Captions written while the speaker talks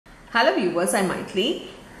Hello viewers, I'm Maitli.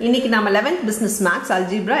 இன்னைக்கு நாம 11th business maths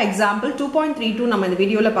algebra example 2.32 நம்ம இந்த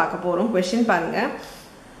வீடியோல பார்க்க போறோம். Question பாருங்க.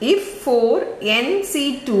 If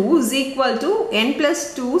 4nc2 is equal to n plus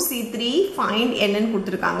 2c3 find n ன்னு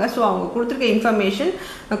கொடுத்திருக்காங்க. சோ அவங்க கொடுத்திருக்க இன்ஃபர்மேஷன்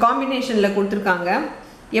காம்பினேஷன்ல கொடுத்திருக்காங்க.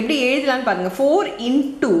 எப்படி எழுதலாம்னு பாருங்க. 4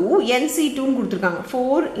 into nc2 ன்னு கொடுத்திருக்காங்க.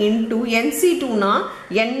 4 into nc2 னா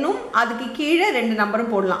n ம் அதுக்கு கீழே ரெண்டு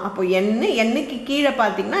நம்பரும் போடலாம். அப்போ n க்கு கீழே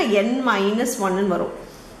பாத்தீங்கன்னா n - 1 ன்னு வரும்.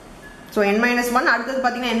 So n - 1 அடுத்தது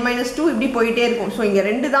பாத்தீங்கன்னா n - 2 இப்படி போயிட்டே இருக்கும். சோ இங்க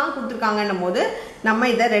ரெண்டு தான் கொடுத்திருக்காங்கன்னும்போது நம்ம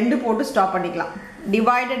இத ரெண்டு போட்டு ஸ்டாப் பண்ணிக்கலாம்.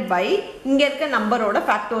 டிவைடட் பை இங்க இருக்க நம்பரோட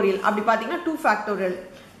ஃபேக்டோரியல். அப்படி பாத்தீங்கன்னா 2 ஃபேக்டோரியல்.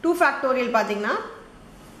 2 ஃபேக்டோரியல் பாத்தீங்கன்னா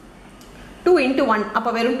 2 into 1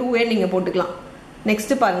 அப்ப வெறும் 2a நீங்க போட்டுக்கலாம்.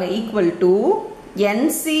 நெக்ஸ்ட் பாருங்க equal to n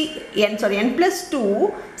plus 2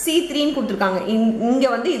 c3 ன்னு கொடுத்திருக்காங்க. இங்க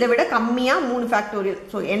வந்து இதை விட கம்மியா 3 ஃபேக்டோரியல்.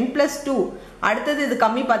 சோ n plus 2 அடுத்தது இது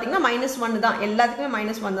கம்மி பாத்தீங்கன்னா -1 தான். எல்லாத்துக்குமே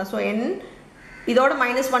 -1 தான். சோ n இதோட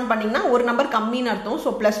 -1 பண்ணீங்கன்னா ஒரு நம்பர் கம்மின்னு அர்த்தம். சோ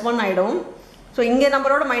 +1 ஆயிடும். சோ இங்க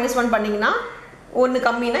நம்பரோட -1 பண்ணீங்கன்னா ஒன்னு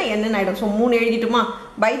கம்மினா n ன்னு ஆயிடும். So 3 எழுதிட்டுமா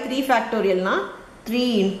by 3 ஃபேக்டோரியல்னா 3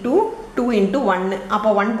 into 2 into 1.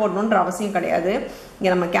 அப்ப 1 போடணும்ன்ற அவசியம் கிடையாது. இங்க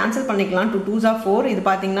நம்ம கேன்சல் பண்ணிக்கலாம். 2 2s are 4. இது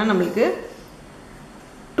பாத்தீங்கன்னா நமக்கு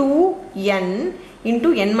 2n into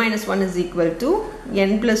n minus 1 is equal to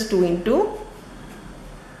n plus 2 into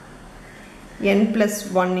n plus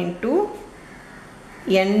 1 into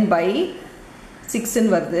n by 6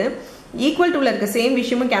 ன்னு வருது. ஈக்குவல் டுல இருக்க சேம்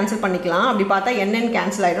விஷயமும் கேன்சல் பண்ணிக்கலாம். அப்படி பார்த்தா n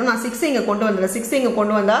கேன்சல் ஆயிடும். நான் 6 இங்க கொண்டு வந்துறேன். 6 இங்க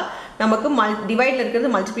கொண்டு வந்தா நமக்கு டிவைட்ல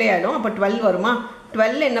இருக்கிறது மல்டிப்ளை ஆயிடும். அப்ப 12 வருமா?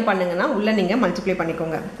 12 என்ன பண்ணுங்கன்னா உள்ள நீங்க மல்டிப்ளை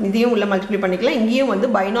பண்ணிக்கோங்க. இதையும் உள்ள மல்டிப்ளை பண்ணிக்கலாம். இங்கேயும் வந்து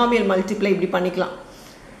பைனாமியல் மல்டிப்ளை இப்படி பண்ணிக்கலாம்.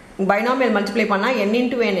 பைனாமியல் மல்டிப்ளை பண்ணா n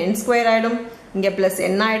into n n square ஆயிடும். இங்க பிளஸ்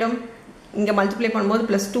n ஆயிடும். இங்க மல்டிப்ளை பண்ணும்போது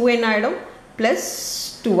பிளஸ் 2n ஆயிடும். பிளஸ்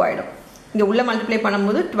 2 ஆயிடும். இங்க உள்ள மல்டிப்ளை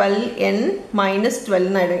பண்ணும்போது 12n minus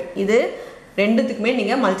 12 ஆயிடும். இது ரெண்டுத்துக்குமே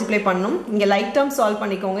நீங்க மல்டிப்ளை பண்ணணும். இங்க லைக் டேர்ம் சால்வ்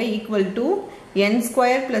பண்ணிக்கோங்க. Equal to n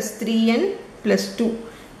square plus 3n plus 2.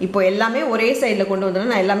 இப்போ எல்லாமே ஒரே சைடில் கொண்டு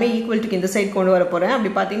வந்தோம்னா நான் எல்லாமே ஈக்குவல் டுக்கு இந்த சைடு கொண்டு வர போறேன்.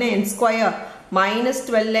 அப்படி பார்த்தீங்கன்னா n square minus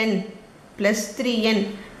 12n plus 3n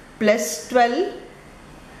plus 12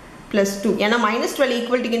 plus 2. ஏன்னா மைனஸ் 12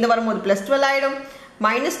 ஈக்குவல் டுக்கு இந்த வரும்போது பிளஸ் 12 ஆயிடும்.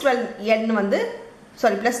 மைனஸ் 12n வந்து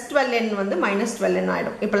பிளஸ் 12n வந்து மைனஸ் 12n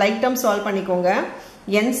ஆயிடும். இப்போ லைக் டேர்ம் சால்வ் பண்ணிக்கோங்க.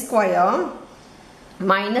 n square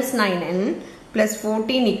minus 9n plus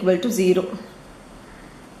 14 equal to 0.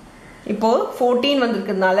 இப்போ 14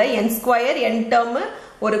 வந்திருக்கிறதுனால n ஸ்கொயர் n டேர்ம்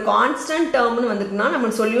ஒரு கான்ஸ்டன்ட் டேர்ம்னு வந்திருக்குன்னா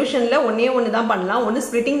நம்ம சொல்யூஷன்ல ஒண்ணு தான் பண்ணலாம். ஒன்னு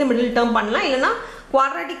ஸ்பிளிட்டிங் தி மிடில் டேர்ம் பண்ணலாம், இல்லனா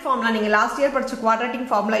குவாட்ராட்டிக் ஃபார்முலா நீங்க லாஸ்ட் இயர் படிச்ச குவாட்ராட்டிக்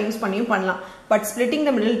ஃபார்முலா யூஸ் பண்ணியும் பண்ணலாம். But splitting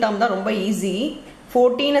the middle term தான் ரொம்ப ஈஸி.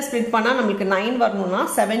 14 ஸ்பிளிட் பண்ணா நமக்கு 9 வரணும்னா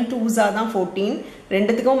 7 2s தான் 14.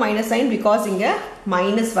 ரெண்டுத்துக்கும் மைனஸ் சைன் பிகாஸ் இங்க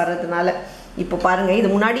மைனஸ் வர்றதுனால. இப்போ பாருங்க இது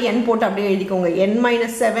முன்னாடி n போட்டு அப்படியே எழுதிக்கோங்க. n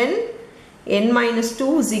 - 7 n -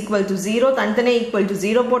 2 is equal to 0. தனித்தனே equal to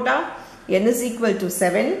 0 போட்டா n is equal to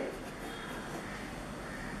 7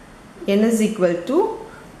 n is equal to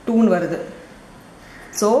 2 ன்னு வருது.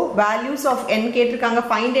 So values of n கேட்டிருக்காங்க,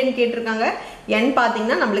 find n கேட்டிருக்காங்க. n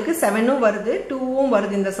பாத்தீங்கன்னா நம்மளுக்கு 7 வருது 2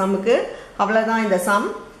 வருது இந்த சம்முக்கு. அவ்வளவுதான் இந்த சம்.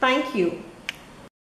 Thank you.